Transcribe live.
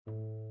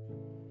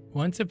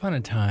Once upon a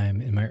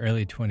time in my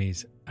early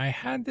 20s, I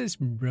had this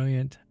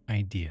brilliant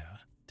idea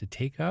to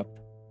take up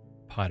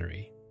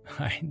pottery.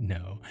 I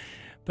know,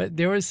 but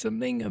there was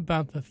something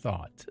about the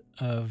thought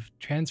of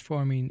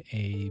transforming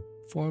a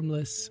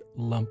formless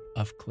lump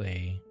of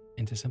clay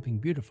into something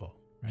beautiful,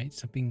 right?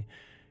 Something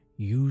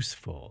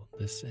useful.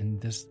 This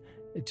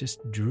it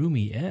just drew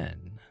me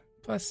in.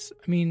 Plus,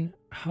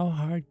 how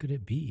hard could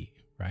it be,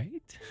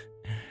 right?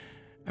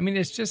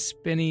 It's just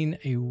spinning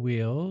a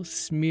wheel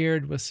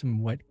smeared with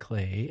some wet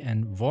clay,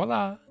 and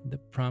voila, the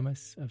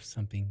promise of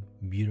something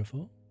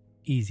beautiful.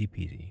 Easy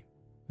peasy,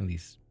 at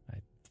least I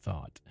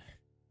thought.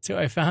 So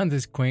I found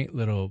this quaint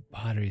little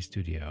pottery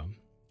studio.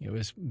 It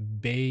was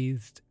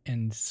bathed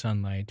in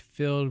sunlight,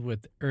 filled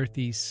with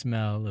earthy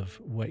smell of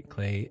wet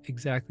clay,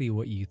 exactly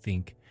what you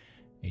think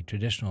a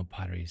traditional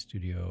pottery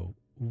studio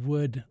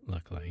would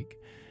look like.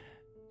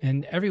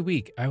 And every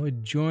week I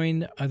would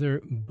join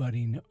other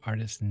budding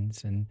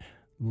artisans and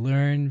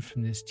learn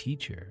from this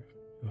teacher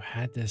who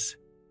had this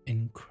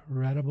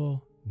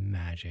incredible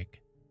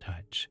magic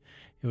touch.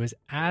 It was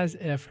as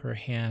if her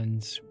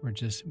hands were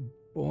just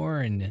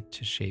born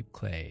to shape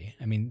clay.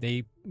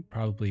 They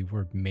probably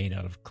were made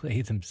out of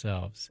clay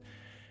themselves.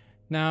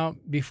 Now,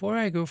 before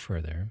I go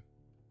further,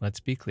 let's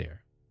be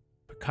clear.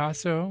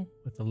 Picasso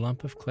with a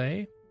lump of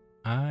clay?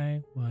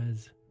 I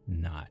was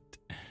not.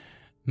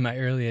 My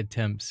early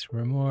attempts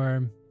were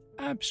more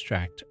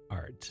abstract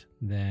art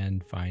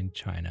than fine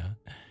china.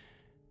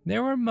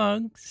 There were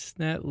mugs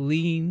that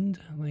leaned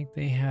like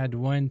they had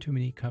one too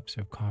many cups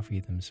of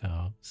coffee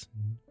themselves.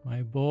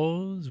 My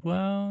bowls,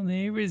 well,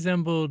 they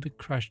resembled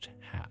crushed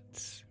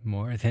hats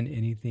more than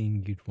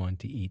anything you'd want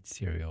to eat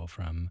cereal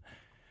from.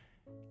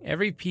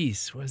 Every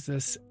piece was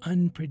this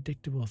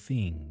unpredictable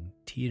thing,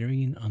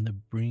 teetering on the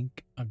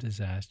brink of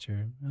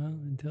disaster,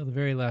 until the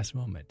very last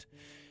moment.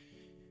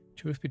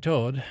 Truth be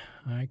told,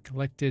 I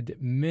collected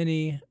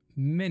many,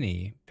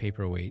 many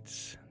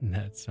paperweights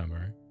that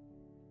summer.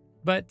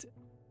 But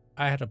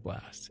I had a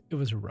blast. It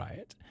was a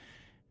riot.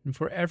 And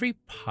for every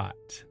pot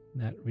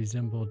that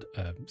resembled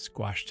a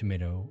squashed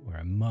tomato or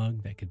a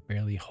mug that could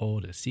barely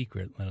hold a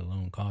secret, let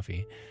alone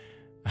coffee,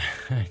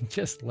 I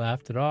just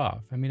laughed it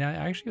off. I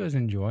actually was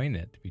enjoying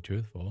it, to be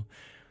truthful.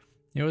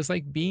 It was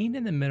like being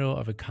in the middle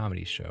of a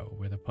comedy show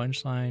where the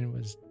punchline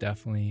was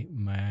definitely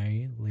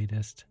my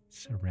latest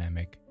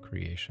ceramic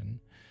creation.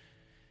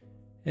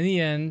 In the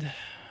end,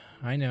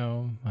 I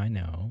know,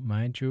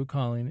 my true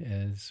calling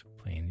is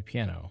playing the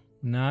piano,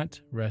 not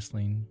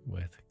wrestling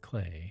with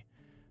clay.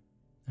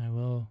 I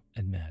will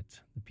admit,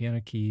 the piano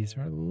keys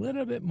are a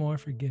little bit more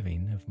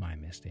forgiving of my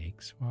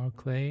mistakes, while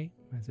clay,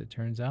 as it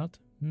turns out,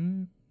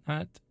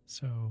 not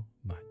so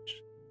much.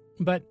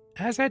 But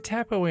as I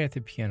tap away at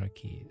the piano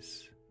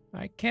keys,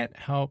 I can't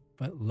help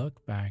but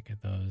look back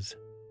at those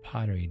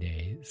pottery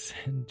days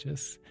and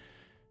just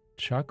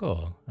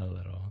chuckle a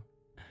little.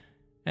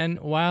 And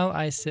while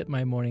I sip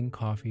my morning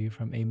coffee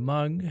from a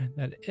mug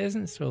that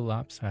isn't so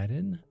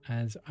lopsided,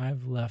 as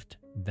I've left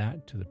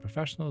that to the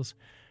professionals,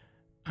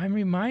 I'm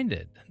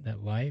reminded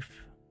that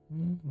life,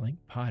 like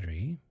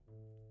pottery,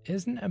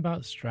 isn't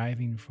about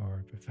striving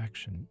for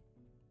perfection,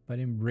 but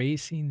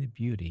embracing the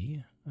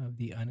beauty of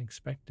the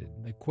unexpected,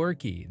 the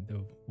quirky,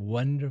 the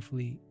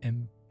wonderfully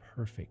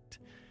imperfect,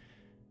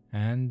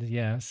 and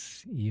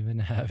yes, even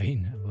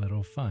having a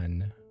little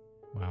fun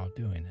while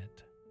doing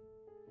it.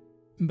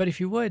 But if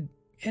you would,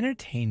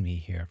 entertain me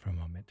here for a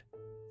moment.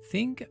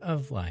 Think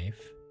of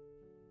life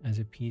as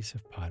a piece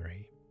of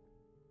pottery.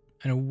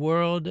 In a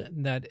world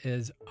that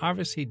is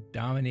obviously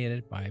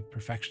dominated by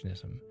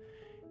perfectionism,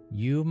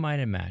 you might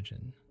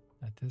imagine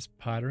that this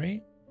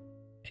pottery,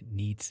 it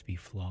needs to be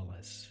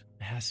flawless.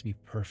 It has to be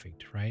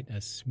perfect, right? A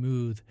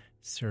smooth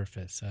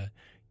surface, a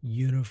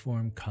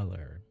uniform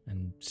color,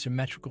 and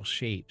symmetrical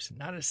shapes,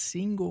 not a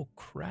single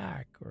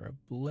crack or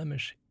a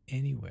blemish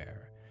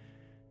anywhere.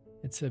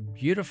 It's a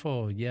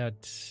beautiful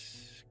yet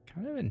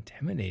kind of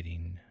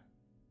intimidating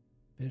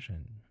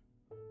vision.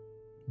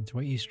 It's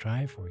what you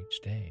strive for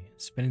each day,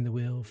 spinning the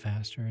wheel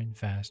faster and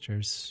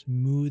faster,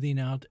 smoothing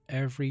out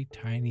every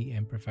tiny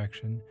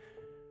imperfection,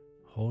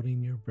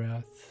 holding your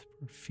breath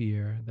for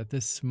fear that the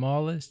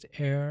smallest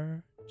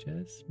error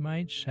just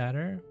might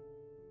shatter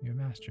your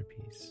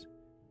masterpiece.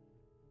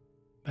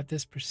 But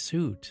this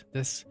pursuit,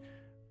 this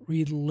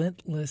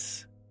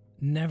relentless,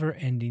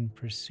 never-ending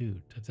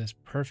pursuit of this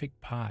perfect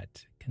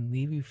pot can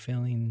leave you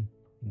feeling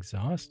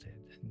exhausted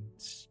and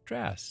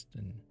stressed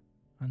and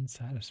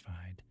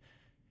unsatisfied.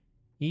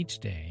 Each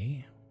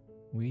day,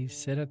 we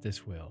sit at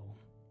this wheel,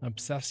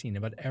 obsessing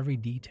about every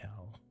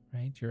detail,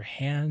 right? Your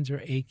hands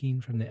are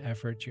aching from the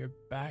effort, your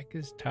back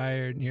is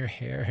tired, and your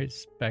hair is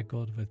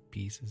speckled with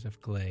pieces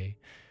of clay.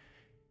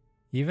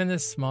 Even the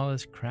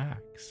smallest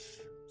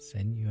cracks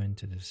send you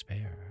into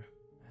despair,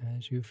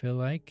 as you feel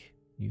like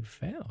you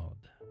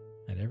failed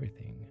at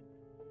everything.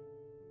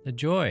 The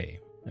joy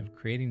of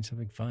creating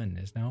something fun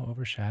is now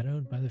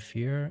overshadowed by the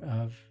fear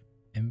of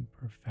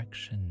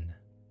imperfection.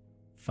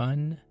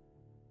 Fun,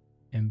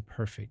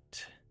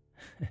 imperfect.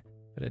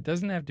 But it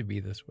doesn't have to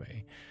be this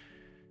way.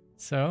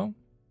 So,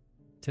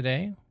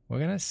 today, we're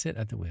going to sit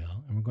at the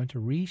wheel and we're going to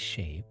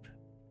reshape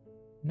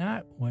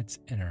not what's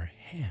in our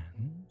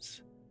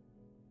hands,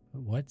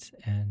 but what's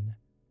in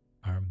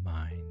our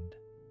mind.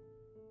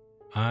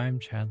 I'm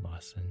Chad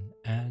Lawson,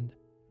 and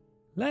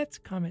let's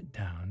calm it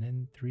down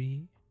in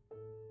 3,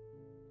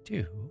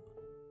 2,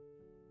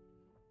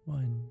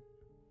 1.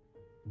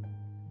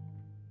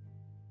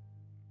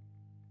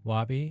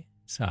 Wabi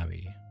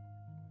sabi.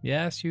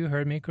 Yes, you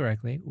heard me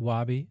correctly.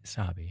 Wabi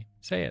sabi.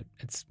 Say it.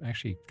 It's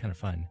actually kind of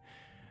fun.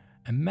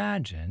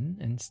 Imagine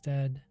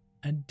instead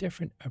a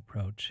different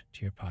approach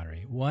to your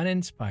pottery, one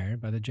inspired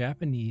by the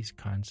Japanese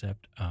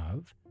concept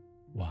of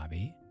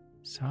wabi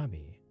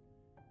sabi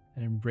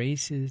that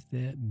embraces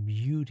the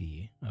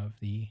beauty of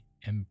the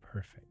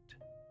imperfect.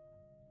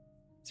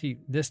 See,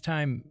 this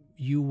time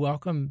you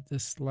welcome the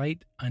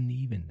slight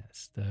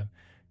unevenness, the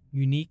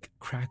unique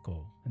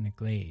crackle in the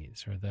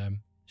glaze, or the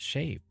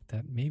shape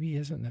that maybe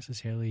isn't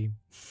necessarily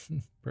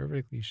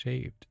perfectly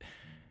shaped.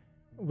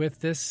 With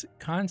this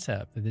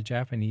concept that the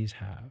Japanese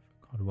have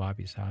called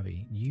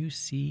wabi-sabi, you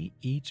see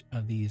each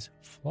of these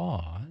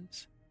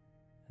flaws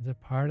as a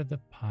part of the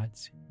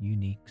pot's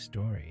unique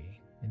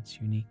story, its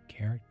unique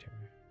character.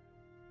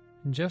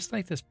 And just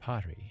like this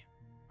pottery,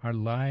 our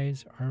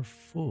lives are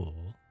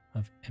full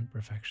of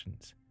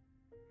imperfections,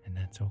 and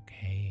that's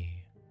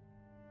okay.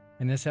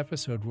 In this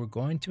episode, we're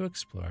going to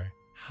explore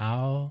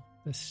how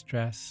the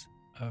stress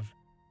of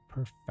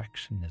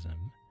perfectionism,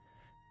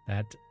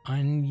 that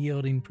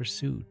unyielding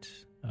pursuit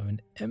of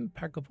an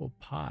impeccable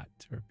pot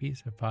or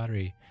piece of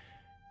pottery,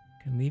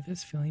 can leave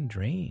us feeling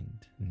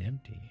drained and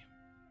empty,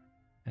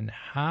 and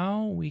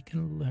how we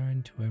can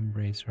learn to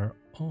embrace our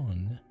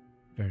own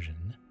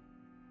version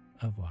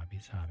of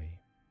wabi-sabi.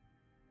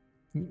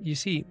 You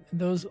see,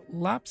 those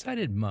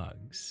lopsided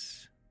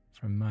mugs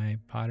from my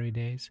pottery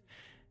days,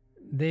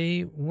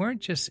 they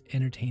weren't just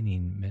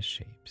entertaining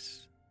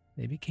misshapes.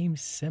 They became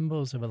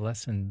symbols of a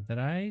lesson that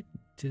I,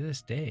 to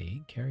this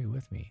day, carry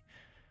with me.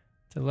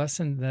 It's a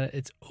lesson that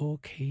it's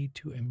okay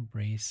to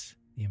embrace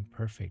the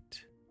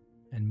imperfect.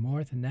 And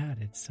more than that,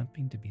 it's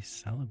something to be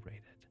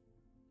celebrated.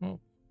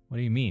 Well, what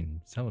do you mean,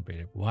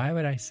 celebrated? Why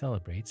would I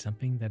celebrate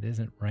something that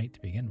isn't right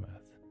to begin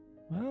with?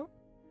 Well,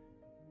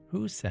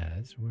 who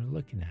says we're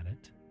looking at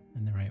it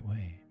in the right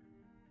way?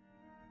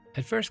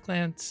 At first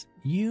glance,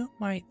 you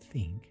might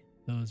think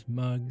those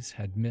mugs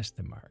had missed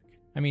the mark.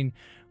 I mean,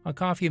 a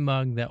coffee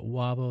mug that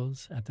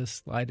wobbles at the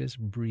slightest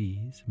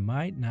breeze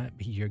might not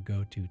be your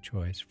go-to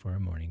choice for a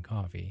morning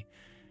coffee.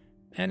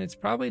 And it's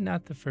probably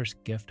not the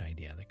first gift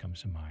idea that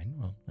comes to mind,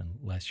 well,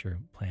 unless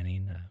you're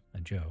planning a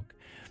joke.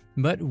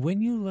 But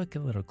when you look a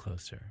little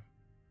closer,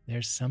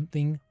 there's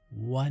something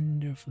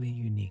wonderfully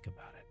unique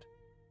about it.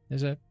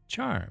 There's a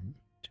charm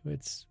to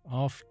its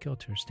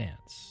off-kilter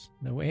stance,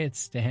 the way it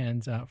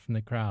stands out from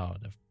the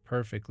crowd of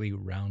perfectly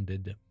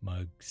rounded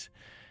mugs.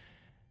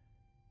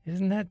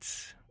 Isn't that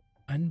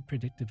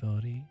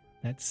unpredictability,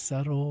 that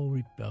subtle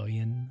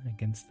rebellion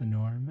against the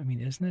norm? I mean,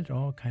 isn't it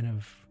all kind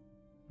of,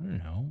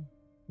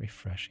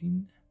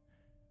 refreshing?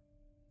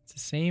 It's the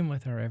same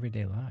with our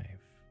everyday life.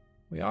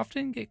 We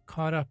often get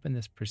caught up in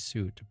this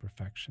pursuit of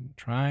perfection,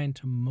 trying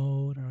to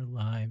mold our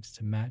lives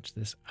to match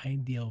this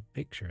ideal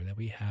picture that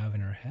we have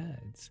in our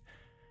heads.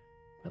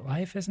 But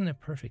life isn't a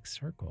perfect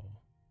circle.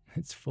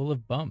 It's full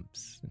of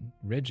bumps and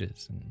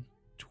ridges and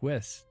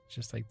twists,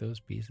 just like those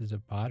pieces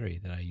of pottery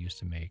that I used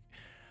to make.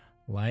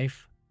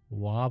 Life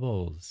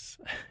wobbles.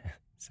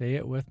 Say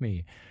it with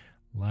me.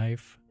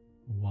 Life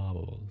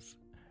wobbles.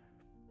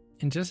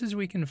 And just as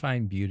we can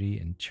find beauty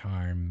and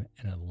charm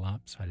in a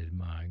lopsided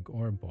mug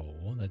or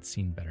bowl that's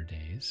seen better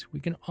days, we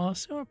can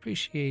also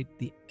appreciate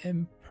the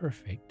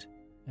imperfect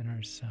in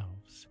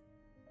ourselves.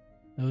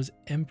 Those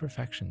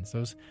imperfections,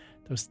 those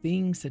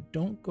things that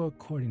don't go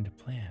according to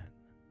plan.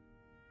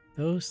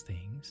 Those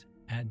things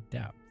add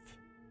depth.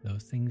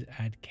 Those things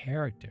add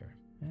character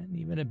and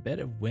even a bit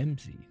of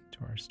whimsy to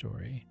our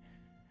story.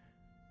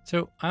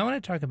 So I want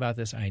to talk about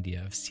this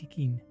idea of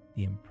seeking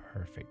the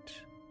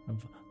imperfect,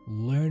 of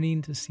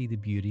learning to see the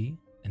beauty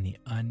and the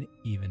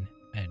uneven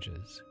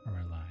edges of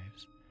our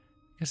lives.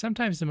 Because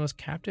sometimes the most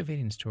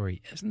captivating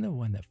story isn't the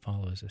one that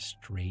follows a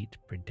straight,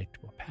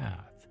 predictable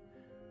path,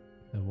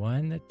 the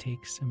one that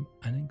takes some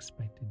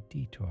unexpected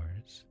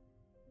detours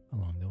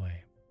along the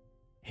way.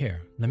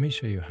 Here, let me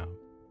show you how.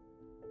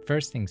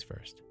 First things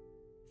first,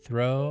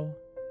 throw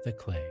the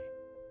clay.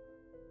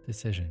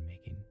 Decision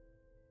making.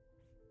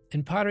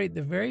 In pottery,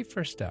 the very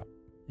first step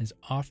is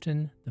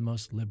often the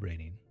most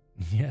liberating,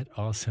 yet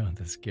also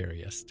the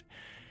scariest.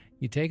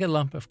 You take a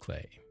lump of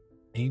clay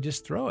and you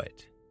just throw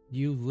it.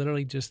 You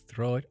literally just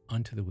throw it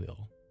onto the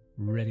wheel,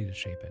 ready to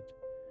shape it.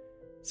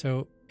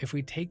 So if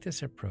we take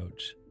this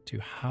approach to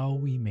how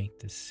we make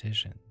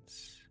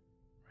decisions,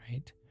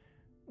 right,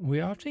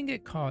 we often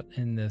get caught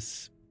in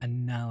this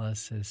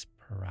analysis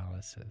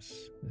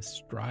paralysis, this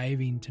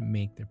striving to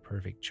make the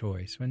perfect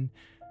choice, when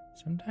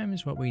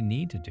sometimes what we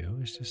need to do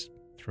is just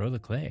throw the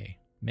clay,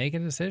 make a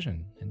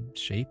decision, and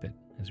shape it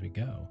as we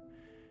go.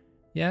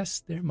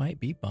 Yes, there might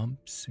be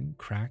bumps and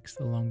cracks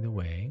along the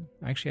way.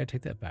 Actually, I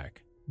take that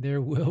back.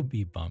 There will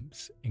be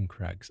bumps and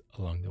cracks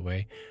along the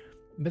way,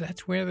 but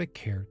that's where the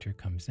character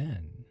comes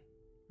in.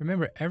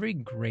 Remember, every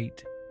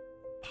great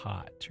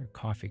pot or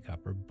coffee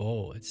cup or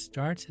bowl, it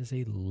starts as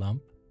a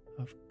lump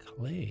of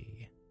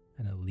clay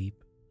and a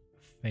leap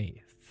of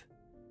faith.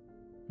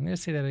 I'm going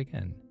to say that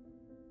again.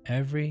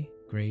 Every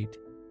great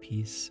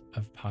piece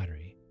of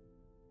pottery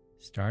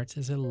starts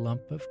as a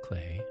lump of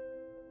clay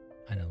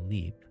and a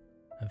leap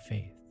of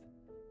faith.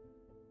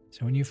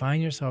 So when you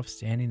find yourself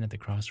standing at the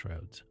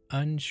crossroads,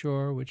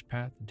 unsure which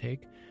path to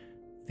take,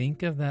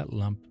 think of that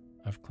lump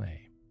of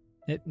clay.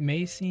 It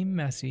may seem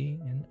messy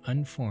and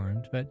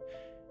unformed, but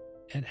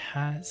it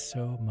has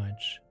so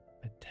much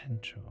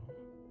potential.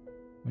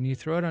 When you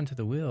throw it onto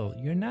the wheel,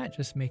 you're not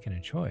just making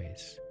a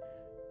choice.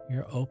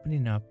 You're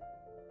opening up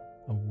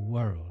a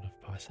world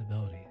of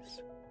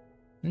possibilities.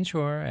 And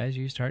sure, as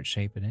you start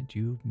shaping it,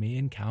 you may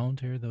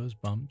encounter those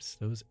bumps,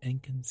 those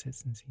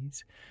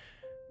inconsistencies.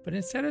 But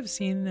instead of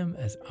seeing them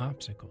as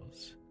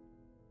obstacles,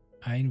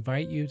 I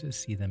invite you to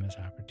see them as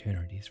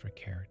opportunities for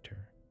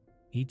character.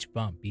 Each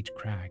bump, each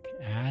crack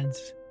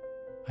adds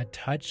a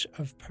touch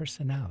of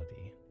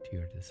personality to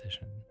your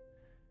decision.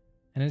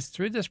 And it's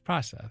through this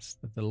process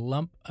that the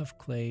lump of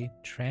clay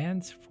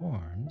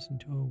transforms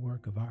into a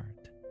work of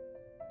art.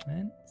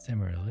 And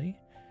similarly,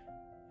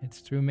 it's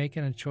through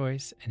making a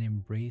choice and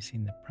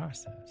embracing the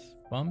process,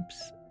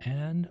 bumps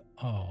and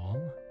all,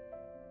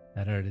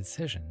 that our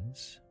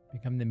decisions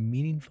become the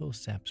meaningful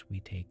steps we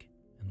take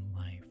in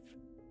life.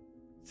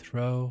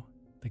 Throw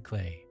the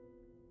clay,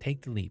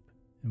 take the leap,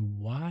 and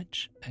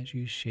watch as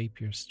you shape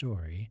your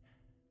story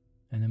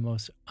in the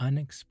most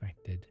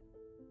unexpected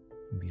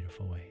and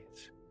beautiful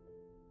ways.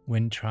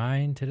 When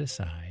trying to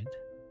decide,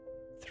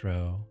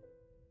 throw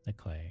the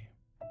clay.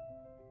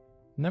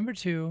 Number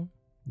 2,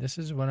 this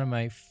is one of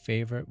my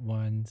favorite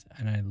ones,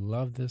 and I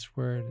love this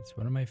word. It's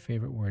one of my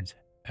favorite words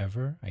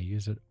ever. I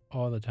use it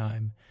all the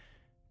time.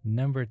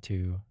 Number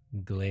 2,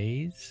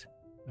 glaze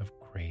of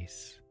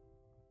grace,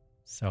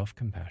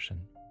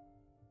 self-compassion.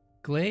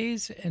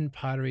 Glaze in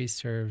pottery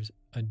serves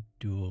a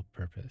dual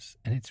purpose,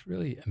 and it's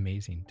really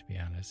amazing, to be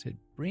honest. It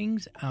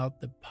brings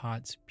out the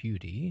pot's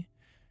beauty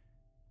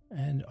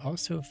and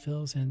also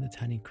fills in the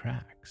tiny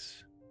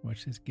cracks,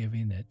 which is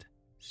giving it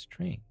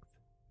strength.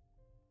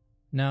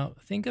 Now,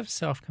 think of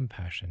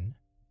self-compassion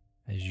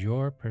as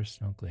your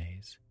personal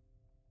glaze.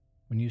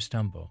 When you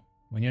stumble,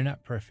 when you're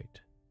not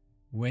perfect,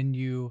 when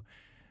you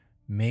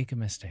make a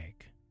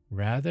mistake,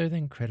 rather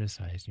than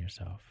criticizing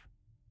yourself,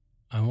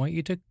 I want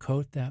you to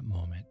coat that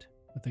moment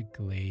with a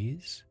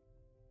glaze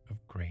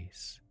of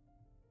grace.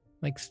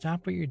 Like,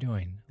 stop what you're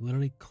doing,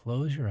 literally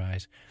close your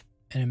eyes,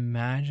 and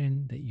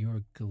imagine that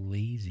you're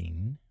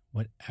glazing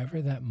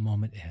whatever that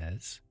moment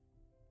is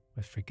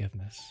with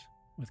forgiveness,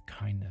 with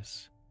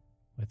kindness,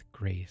 with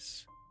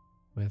grace,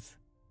 with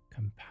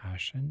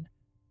compassion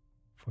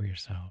for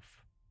yourself.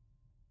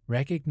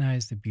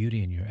 Recognize the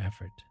beauty in your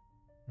effort,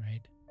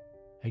 right?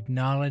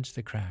 Acknowledge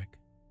the crack,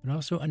 but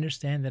also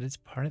understand that it's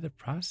part of the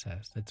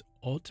process that's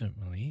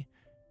ultimately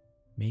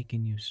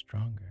making you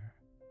stronger.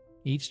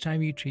 Each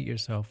time you treat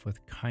yourself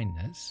with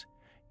kindness,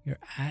 you're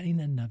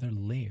adding another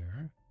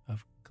layer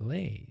of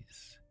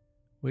glaze,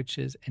 which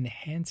is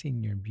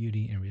enhancing your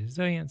beauty and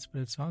resilience,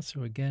 but it's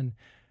also, again,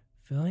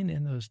 filling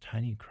in those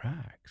tiny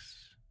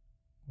cracks,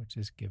 which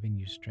is giving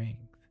you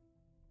strength.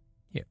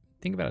 Yeah,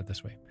 think about it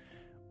this way.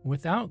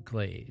 Without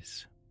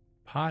glaze,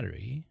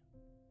 pottery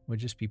would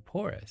just be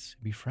porous,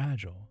 be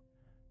fragile.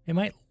 It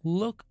might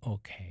look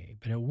okay,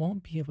 but it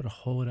won't be able to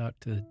hold up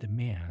to the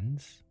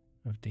demands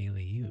of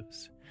daily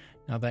use.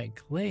 Now, that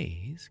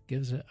glaze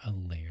gives it a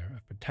layer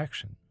of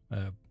protection,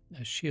 a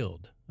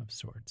shield of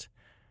sorts,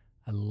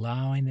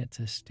 allowing it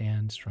to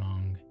stand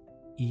strong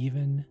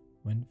even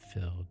when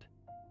filled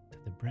to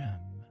the brim.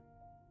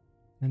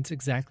 And it's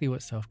exactly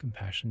what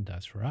self-compassion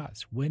does for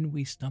us. When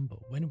we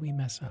stumble, when we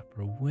mess up,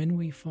 or when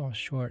we fall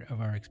short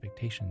of our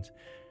expectations,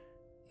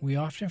 we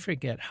often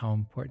forget how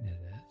important it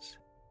is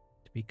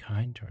to be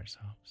kind to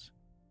ourselves.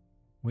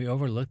 We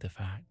overlook the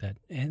fact that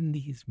in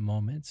these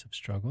moments of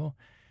struggle,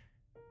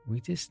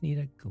 we just need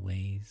a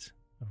glaze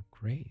of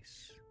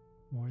grace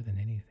more than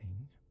anything.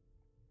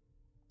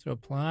 So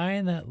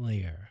applying that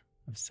layer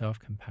of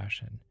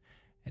self-compassion,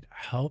 it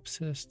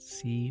helps us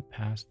see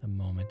past the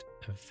moment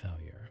of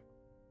failure.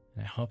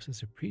 And it helps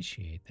us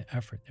appreciate the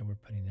effort that we're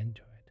putting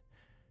into it.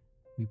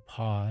 We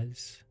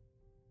pause,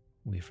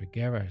 we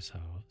forgive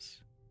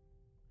ourselves,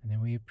 and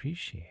then we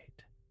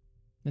appreciate.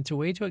 It's a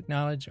way to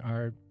acknowledge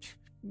our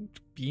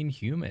being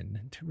human,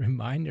 to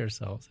remind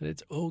ourselves that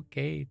it's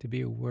okay to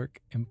be a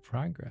work in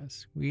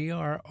progress. We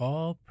are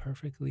all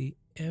perfectly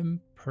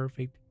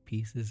imperfect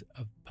pieces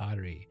of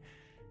pottery.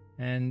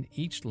 And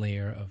each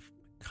layer of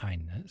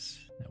kindness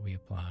that we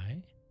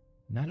apply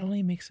not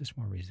only makes us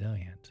more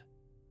resilient,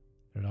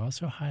 but it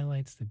also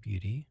highlights the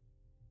beauty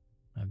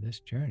of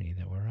this journey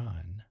that we're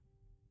on.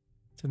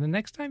 So the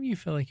next time you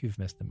feel like you've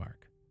missed the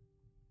mark,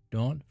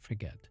 don't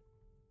forget,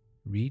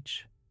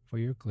 reach for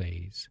your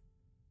glaze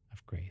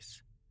of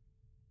grace.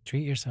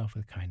 Treat yourself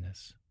with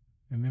kindness.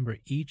 Remember,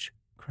 each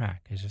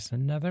crack is just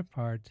another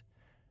part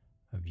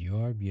of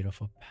your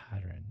beautiful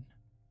pattern,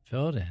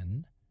 filled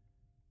in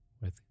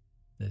with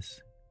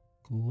this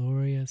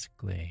glorious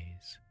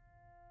glaze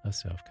of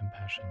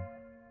self-compassion.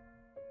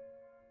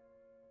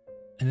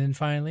 And then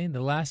finally,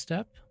 the last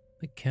step,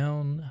 the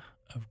kiln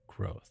of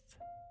growth,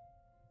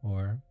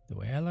 or the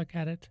way I look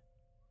at it,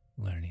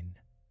 learning.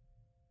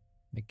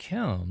 The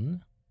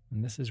kiln,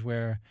 and this is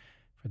where,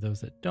 for those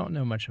that don't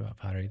know much about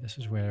pottery, this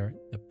is where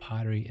the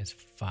pottery is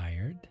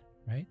fired,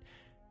 right?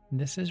 And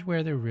this is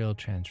where the real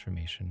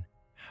transformation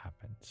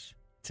happens.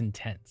 It's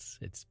intense,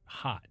 it's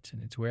hot,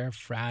 and it's where a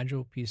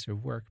fragile piece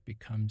of work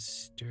becomes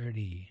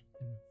sturdy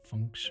and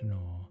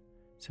functional.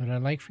 So what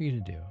I'd like for you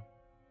to do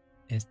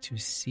is to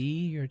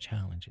see your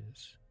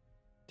challenges,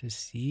 to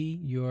see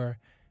your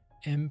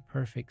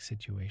imperfect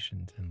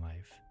situations in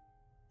life.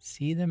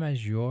 See them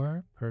as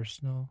your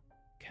personal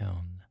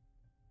kiln.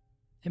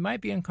 It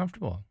might be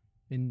uncomfortable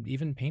and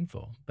even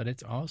painful, but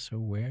it's also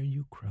where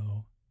you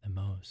grow the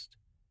most.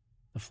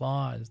 The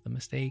flaws, the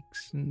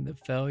mistakes, and the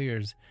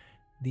failures,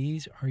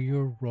 these are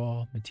your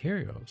raw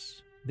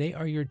materials. They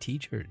are your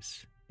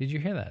teachers. Did you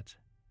hear that?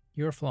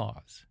 Your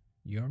flaws,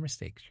 your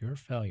mistakes, your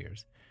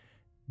failures,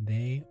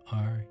 they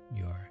are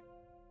your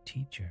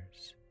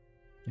teachers.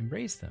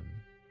 Embrace them,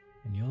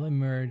 and you'll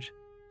emerge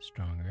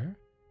stronger,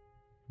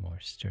 more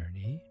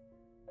sturdy,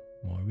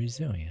 more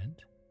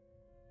resilient,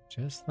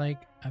 just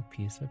like a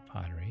piece of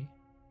pottery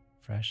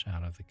fresh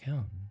out of the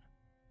kiln.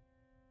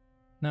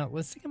 Now,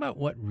 let's think about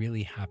what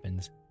really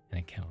happens in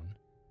a kiln,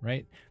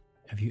 right?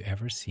 Have you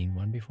ever seen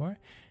one before?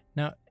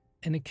 Now,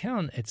 in a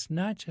kiln, it's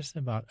not just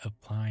about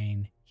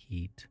applying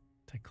heat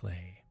to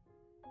clay.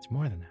 It's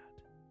more than that.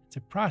 It's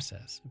a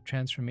process of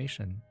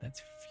transformation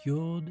that's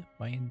fueled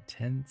by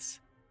intense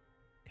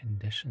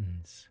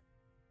conditions.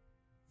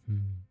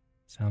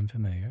 Sound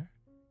familiar?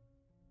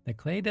 The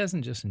clay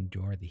doesn't just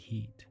endure the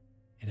heat.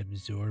 It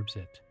absorbs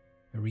it,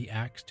 it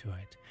reacts to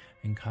it,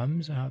 and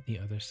comes out the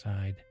other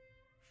side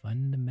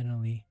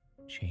fundamentally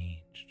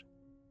changed.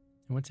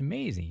 And what's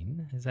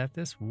amazing is that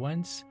this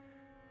once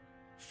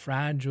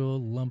fragile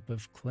lump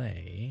of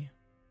clay,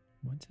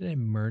 once it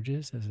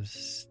emerges as a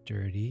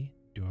sturdy,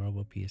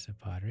 durable piece of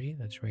pottery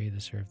that's ready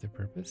to serve the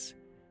purpose,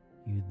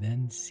 you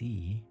then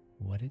see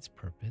what its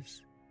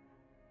purpose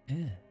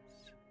is,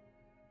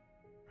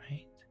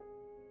 right?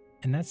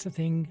 And that's the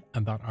thing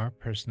about our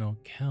personal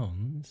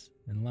kilns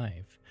in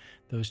life.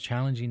 Those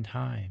challenging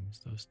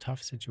times, those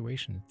tough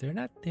situations, they're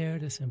not there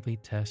to simply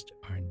test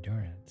our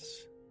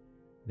endurance.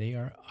 They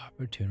are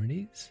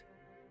opportunities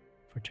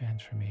for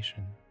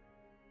transformation.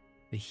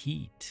 The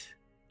heat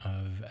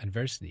of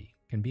adversity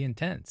can be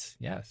intense,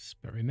 yes,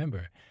 but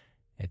remember,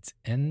 it's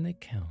in the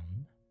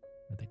kiln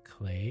where the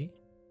clay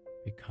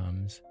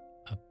becomes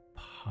a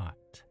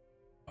pot.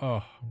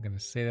 Oh, I'm going to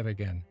say that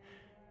again.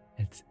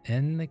 It's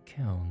in the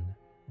kiln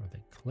where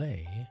the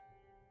clay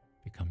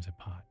becomes a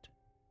pot.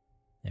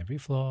 Every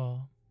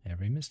flaw,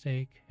 every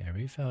mistake,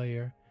 every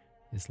failure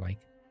is like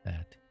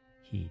that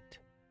heat.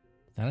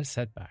 It's not a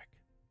setback.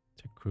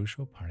 It's a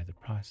crucial part of the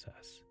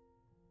process.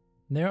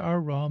 There are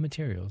raw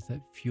materials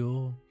that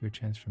fuel your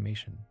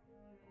transformation,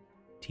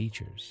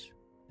 teachers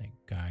that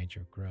guide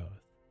your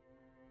growth.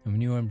 And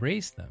when you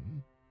embrace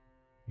them,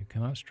 you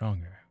come out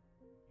stronger.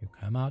 You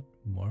come out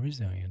more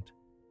resilient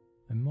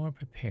and more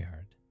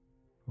prepared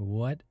for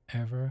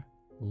whatever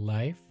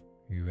life,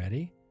 are you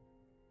ready,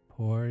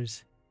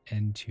 pours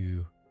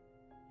into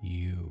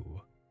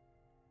you.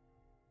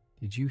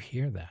 Did you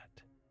hear that?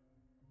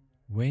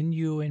 When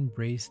you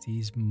embrace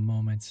these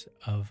moments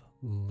of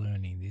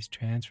learning, these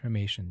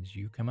transformations,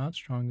 you come out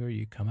stronger,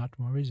 you come out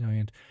more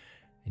resilient,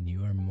 and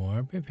you are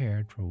more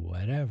prepared for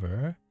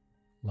whatever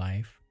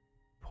life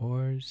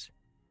pours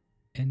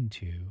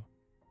into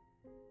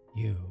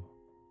you.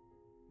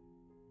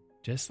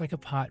 Just like a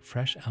pot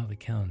fresh out of the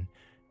kiln,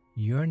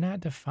 you're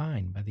not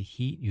defined by the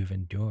heat you've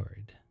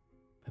endured,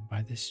 but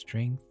by the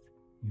strength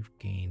you've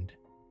gained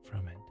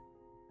from it.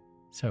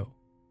 So,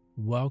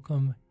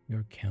 welcome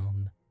your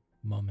kiln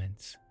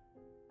moments,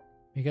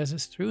 because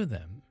it's through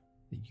them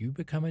that you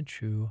become a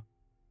true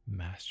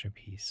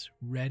masterpiece,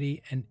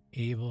 ready and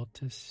able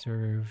to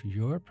serve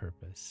your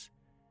purpose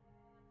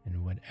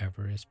and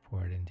whatever is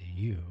poured into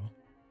you,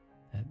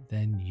 that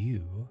then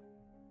you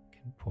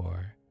can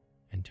pour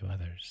into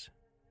others.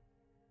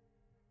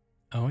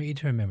 I want you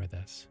to remember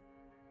this.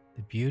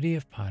 The beauty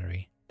of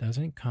pottery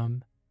doesn't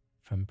come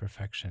from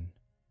perfection,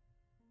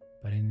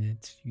 but in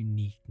its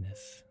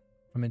uniqueness,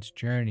 from its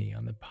journey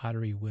on the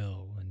pottery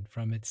wheel and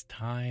from its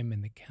time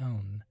in the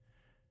kiln.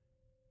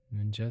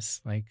 And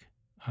just like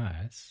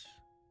us,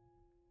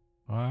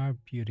 our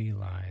beauty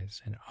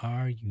lies in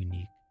our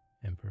unique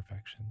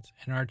imperfections,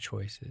 in our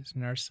choices,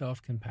 in our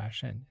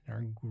self-compassion, in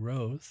our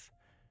growth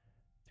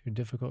through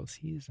difficult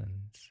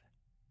seasons.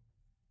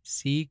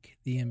 Seek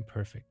the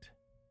imperfect.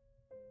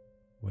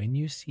 When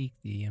you seek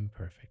the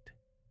imperfect,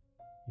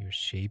 you're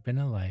shaping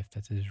a life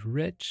that's as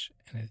rich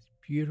and as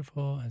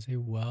beautiful as a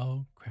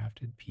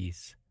well-crafted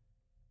piece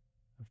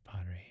of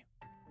pottery.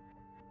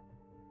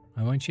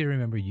 I want you to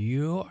remember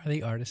you are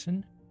the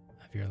artisan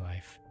of your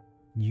life.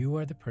 You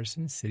are the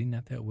person sitting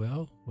at that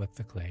wheel with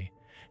the clay.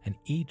 And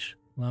each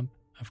lump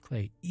of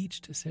clay,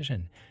 each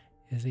decision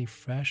is a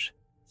fresh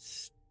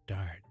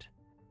start,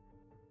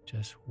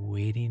 just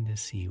waiting to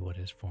see what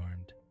is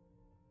formed.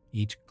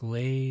 Each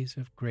glaze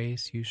of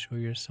grace you show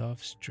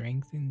yourself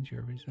strengthens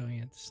your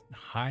resilience,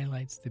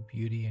 highlights the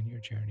beauty in your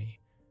journey.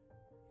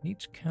 And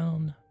each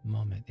kiln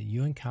moment that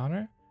you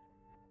encounter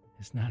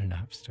is not an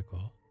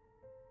obstacle,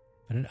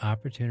 but an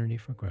opportunity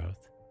for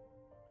growth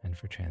and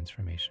for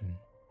transformation.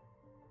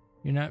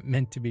 You're not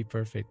meant to be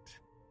perfect.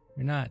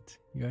 You're not.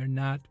 You're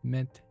not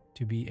meant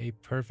to be a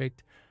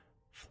perfect,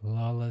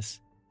 flawless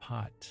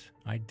pot,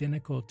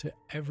 identical to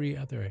every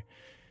other.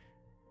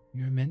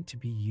 You're meant to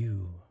be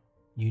you,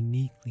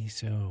 uniquely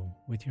so,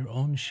 with your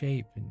own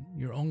shape and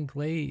your own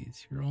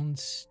glaze, your own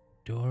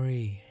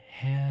story,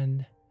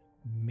 handmade.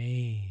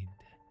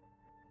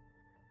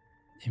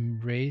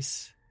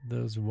 Embrace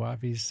those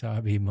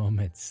wabi-sabi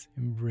moments.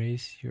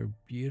 Embrace your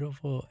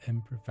beautiful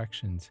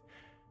imperfections.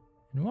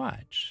 And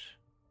watch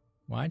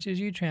as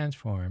you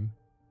transform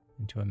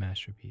into a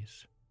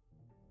masterpiece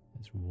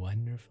as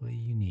wonderfully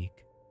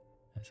unique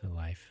as the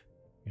life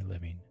you're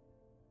living.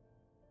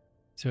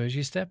 So as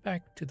you step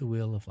back to the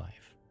wheel of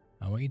life,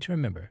 I want you to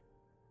remember,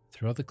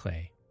 throw the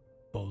clay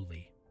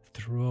boldly.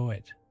 Throw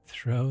it.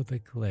 Throw the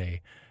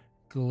clay.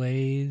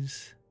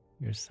 Glaze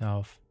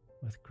yourself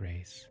with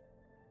grace.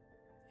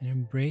 And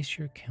embrace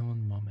your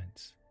kiln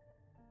moments.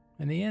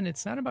 In the end,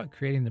 it's not about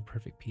creating the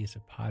perfect piece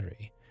of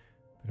pottery,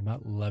 but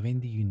about loving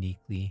the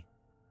uniquely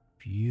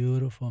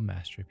beautiful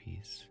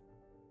masterpiece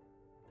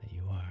that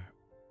you are.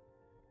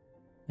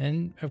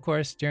 And of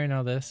course, during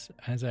all this,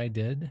 as I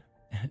did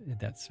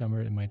that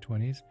summer in my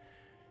 20s,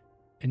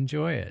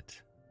 enjoy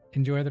it.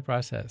 Enjoy the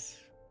process.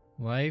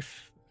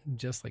 Life,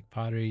 just like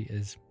pottery,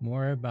 is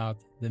more about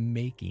the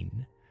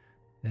making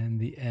than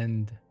the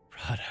end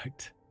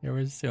product. There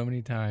were so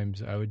many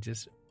times I would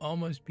just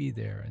almost be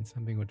there and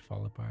something would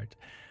fall apart.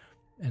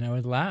 And I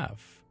would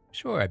laugh.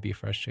 Sure, I'd be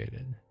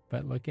frustrated.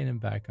 But looking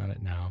back on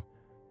it now,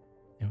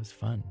 it was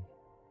fun.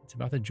 It's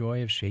about the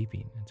joy of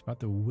shaping. It's about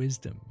the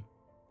wisdom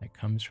that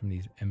comes from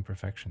these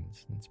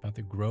imperfections. And it's about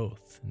the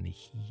growth and the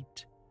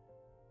heat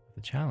of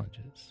the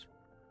challenges.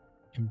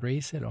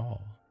 Embrace it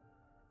all.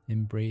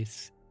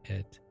 Embrace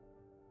it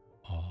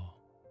all.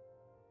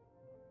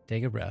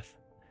 Take a breath.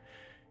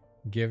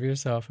 Give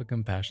yourself a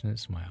compassionate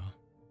smile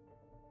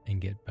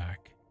and get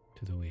back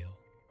to the wheel.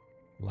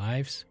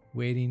 Life's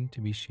waiting to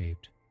be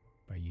shaped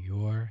by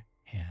your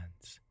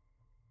hands.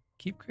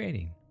 Keep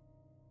creating.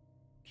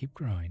 Keep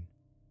growing.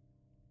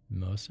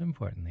 Most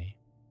importantly,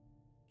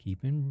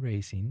 keep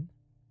embracing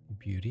the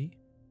beauty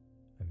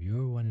of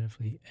your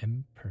wonderfully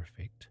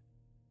imperfect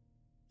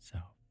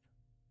self.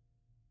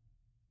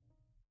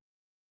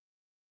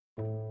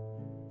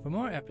 For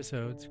more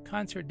episodes,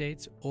 concert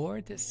dates,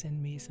 or to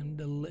send me some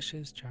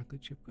delicious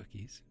chocolate chip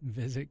cookies,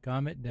 visit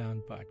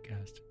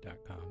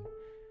cometdownpodcast.com.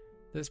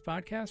 This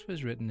podcast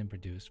was written and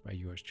produced by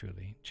yours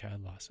truly,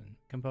 Chad Lawson,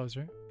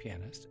 composer,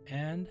 pianist,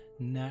 and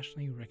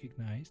nationally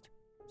recognized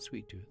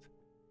sweet tooth.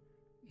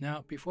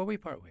 Now, before we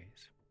part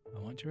ways, I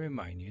want to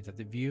remind you that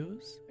the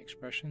views,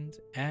 expressions,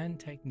 and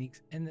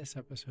techniques in this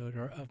episode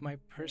are of my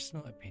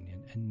personal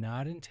opinion and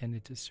not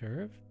intended to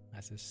serve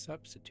as a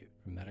substitute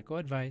for medical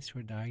advice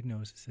or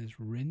diagnoses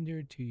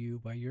rendered to you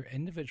by your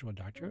individual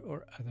doctor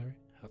or other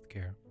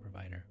healthcare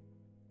provider.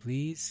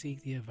 Please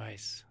seek the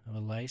advice of a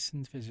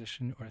licensed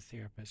physician or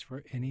therapist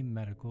for any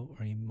medical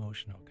or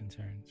emotional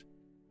concerns.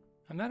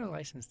 I'm not a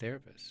licensed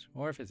therapist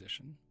or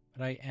physician,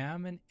 but I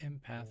am an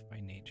empath by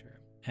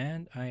nature,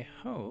 and I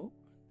hope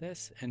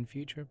this and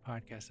future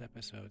podcast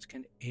episodes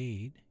can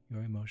aid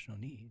your emotional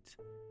needs.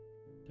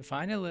 To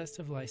find a list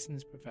of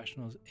licensed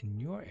professionals in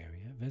your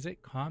area,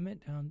 visit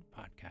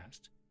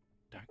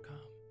cometdownpodcast.com.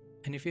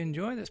 And if you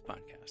enjoy this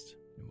podcast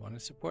and want to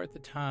support the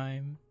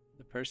time,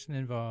 the person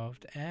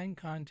involved, and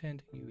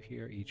content you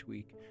hear each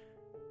week,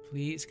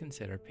 please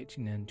consider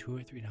pitching in $2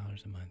 or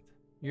 $3 a month.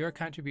 Your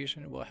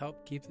contribution will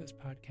help keep this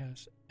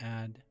podcast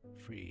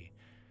ad-free.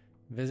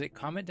 Visit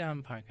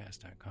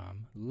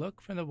cometdownpodcast.com,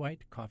 look for the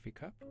white coffee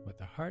cup with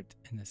the heart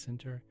in the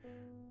center,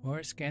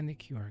 or scan the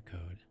QR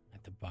code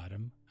at the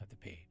bottom of the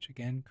page.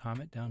 Again,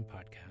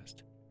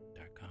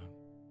 cometdownpodcast.com.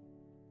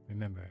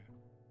 Remember,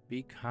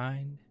 be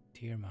kind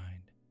to your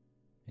mind.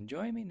 And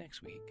join me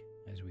next week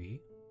as we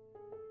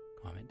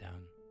comment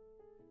down.